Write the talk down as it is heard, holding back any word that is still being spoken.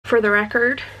For the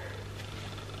record,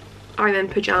 I'm in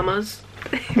pajamas,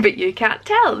 but you can't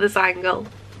tell this angle.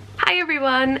 Hi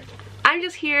everyone, I'm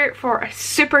just here for a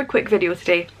super quick video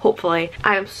today, hopefully.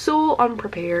 I am so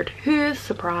unprepared. Who is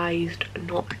surprised?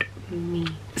 Not me.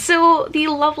 So the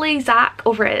lovely Zach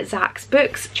over at Zach's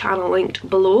Books, channel linked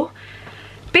below,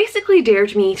 basically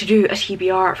dared me to do a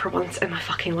TBR for once in my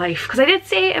fucking life, because I did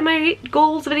say in my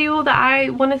goals video that I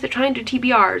wanted to try and do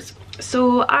TBRs.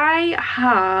 So I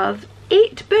have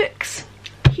 8 books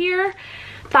here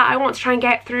that I want to try and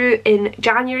get through in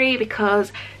January,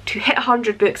 because to hit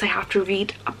 100 books I have to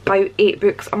read about 8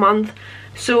 books a month.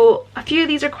 So a few of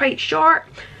these are quite short,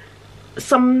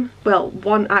 some, well,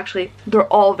 one actually, they're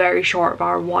all very short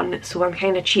bar one, so I'm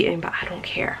kind of cheating, but I don't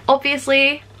care.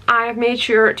 Obviously I have made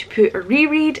sure to put a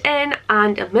reread in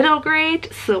and a middle grade,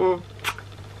 so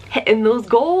hitting those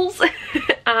goals.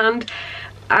 And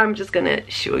I'm just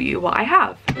gonna show you what I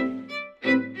have.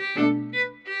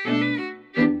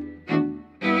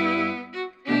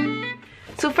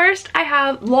 So first I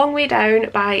have Long Way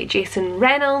Down by Jason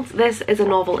Reynolds. This is a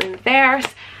novel in verse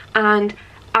and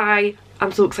I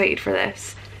am so excited for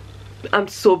this. I'm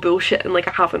so bullshitting like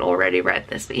I haven't already read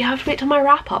this, but you have to wait till my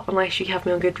wrap up unless you have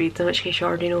me on Goodreads, in which case you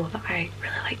already know that I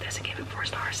really like this and gave it 4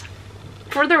 stars.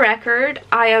 For the record,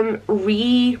 I am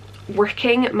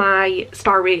reworking my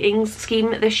star ratings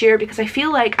scheme this year because I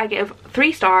feel like I give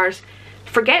 3 stars,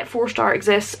 forget 4-star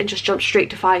exists and just jump straight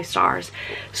to 5 stars.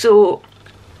 So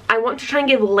I want to try and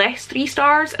give less 3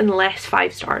 stars and less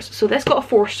 5 stars. So this got a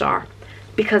 4-star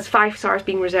because 5 stars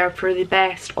being reserved for the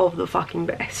best of the fucking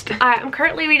best. I am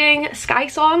currently reading Sky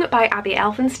Song by Abby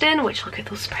Elphinston, which, look at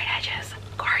those spread edges,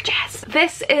 gorgeous.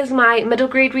 This is my middle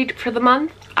grade read for the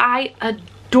month. I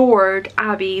adored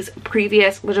Abby's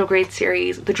previous middle grade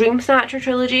series, the Dream Snatcher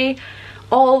trilogy.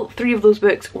 All 3 of those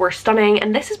books were stunning,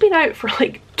 and this has been out for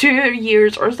like 2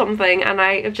 years or something, and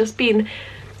I have just been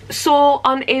so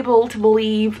unable to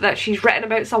believe that she's written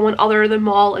about someone other than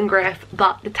Moll and Griff,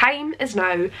 but the time is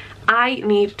now. I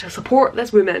need to support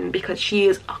this woman because she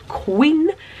is a queen,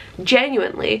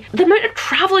 genuinely. The amount of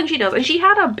traveling she does, and she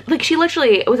had a, like, she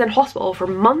literally was in hospital for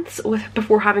months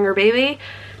before having her baby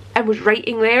and was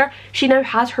writing there. She now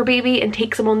has her baby and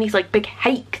takes him on these like big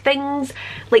hike things.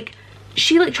 Like,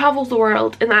 she like travels the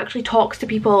world and actually talks to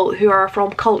people who are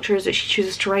from cultures that she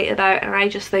chooses to write about, and I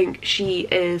just think she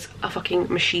is a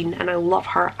fucking machine and I love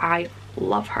her. I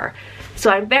love her. So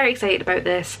I'm very excited about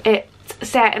this. It's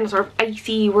set in a sort of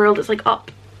icy world. It's like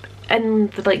up in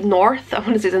the like north. I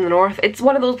want to say it's in the north. It's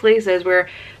one of those places where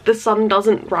the sun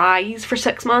doesn't rise for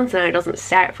 6 months and it doesn't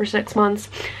set for 6 months.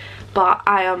 But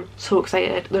I am so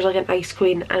excited. There's like an ice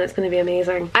queen and it's going to be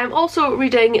amazing. I'm also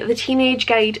reading The Teenage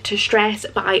Guide to Stress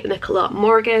by Nicola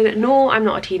Morgan. No, I'm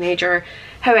not a teenager.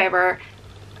 However,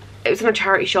 it was in a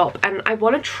charity shop and I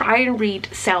want to try and read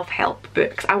self-help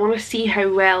books. I want to see how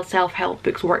well self-help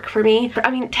books work for me. I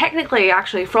mean, technically,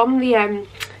 actually, from the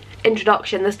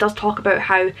introduction, this does talk about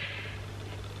how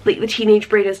like the teenage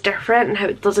brain is different and how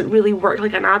it doesn't really work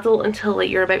like an adult until like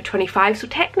you're about 25, so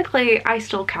technically I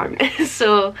still count.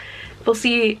 So we'll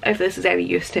see if this is any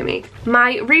use to me.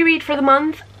 My reread for the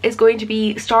month is going to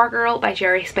be Stargirl by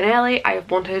Jerry Spinelli. I have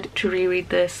wanted to reread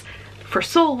this for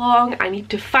so long. I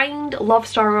need to find Love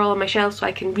Stargirl on my shelf so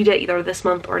I can read it either this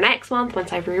month or next month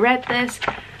once I've reread this,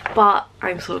 but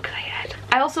I'm so excited.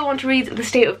 I also want to read The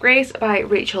State of Grace by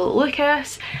Rachel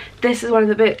Lucas. This is one of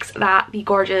the books that the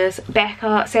gorgeous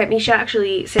Becca sent me. She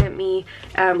actually sent me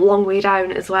Long Way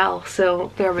Down as well,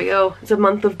 so there we go. It's a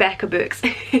month of Becca books.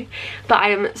 But I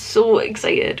am so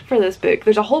excited for this book.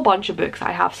 There's a whole bunch of books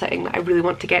I have sitting that I really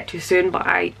want to get to soon, but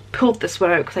I pulled this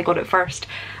one out because I got it first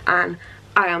and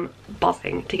I am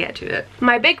buzzing to get to it.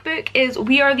 My big book is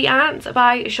We Are the Ants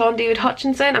by Sean David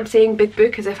Hutchinson. I'm saying big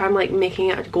book as if I'm like making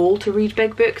it a goal to read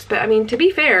big books, but I mean, to be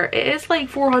fair, it is like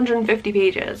 450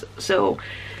 pages, so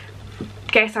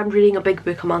guess I'm reading a big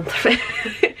book a month.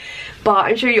 But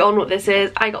I'm sure you all know what this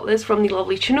is. I got this from the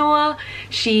lovely Chinoa.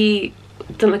 She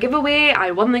done a giveaway,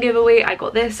 I won the giveaway, I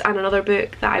got this and another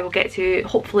book that I will get to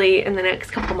hopefully in the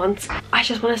next couple of months. I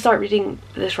just want to start reading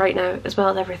this right now as well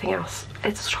as everything else.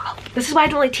 It's a struggle. This is why I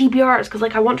don't like TBRs, because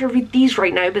like I want to read these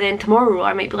right now, but then tomorrow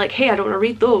I might be like, hey, I don't want to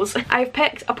read those. I've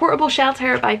picked A Portable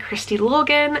Shelter by Christy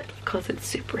Logan because it's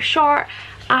super short.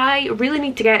 I really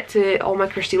need to get to all my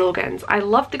Christy Logans. I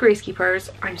love The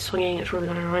Gracekeepers. I'm swinging, it's really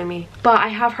gonna annoy me. But I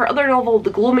have her other novel, The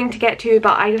Gloaming, to get to,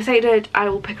 but I decided I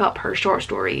will pick up her short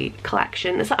story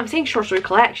collection. I'm saying short story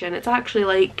collection, it's actually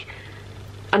like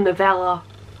a novella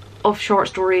of short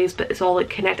stories, but it's all like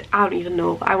connected. I don't even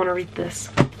know, but I want to read this.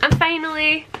 And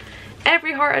finally,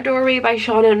 Every Heart a Doorway by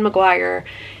Seanan McGuire.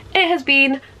 It has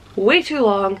been way too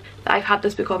long that I've had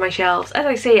this book on my shelves. As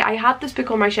I say, I had this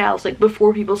book on my shelves like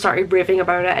before people started raving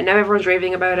about it, and now everyone's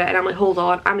raving about it, and I'm like, hold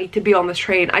on, I need to be on this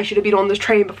train. I should have been on this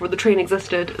train before the train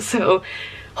existed. So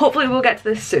hopefully we'll get to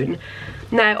this soon.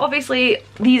 Now obviously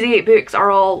these 8 books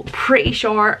are all pretty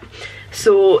short,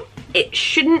 so it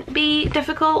shouldn't be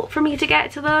difficult for me to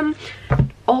get to them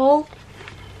all.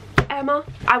 Emma,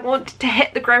 I want to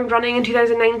hit the ground running in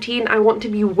 2019. I want to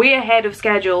be way ahead of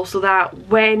schedule so that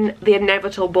when the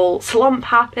inevitable slump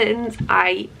happens,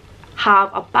 I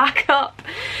have a backup.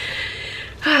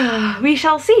 We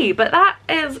shall see, but that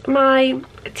is my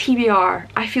TBR.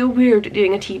 I feel weird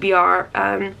doing a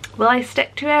TBR. Will I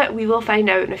stick to it? We will find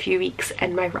out in a few weeks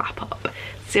in my wrap up.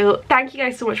 So thank you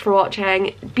guys so much for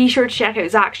watching. Be sure to check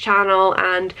out Zach's channel,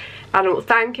 and I don't know,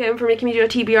 thank him for making me do a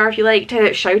TBR if you liked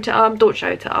it. Shout at him. Don't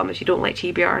shout at him if you don't like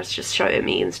TBRs, just shout at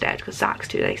me instead, because Zach's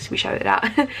too nice to be shouted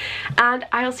at. And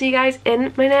I'll see you guys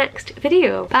in my next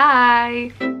video.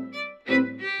 Bye!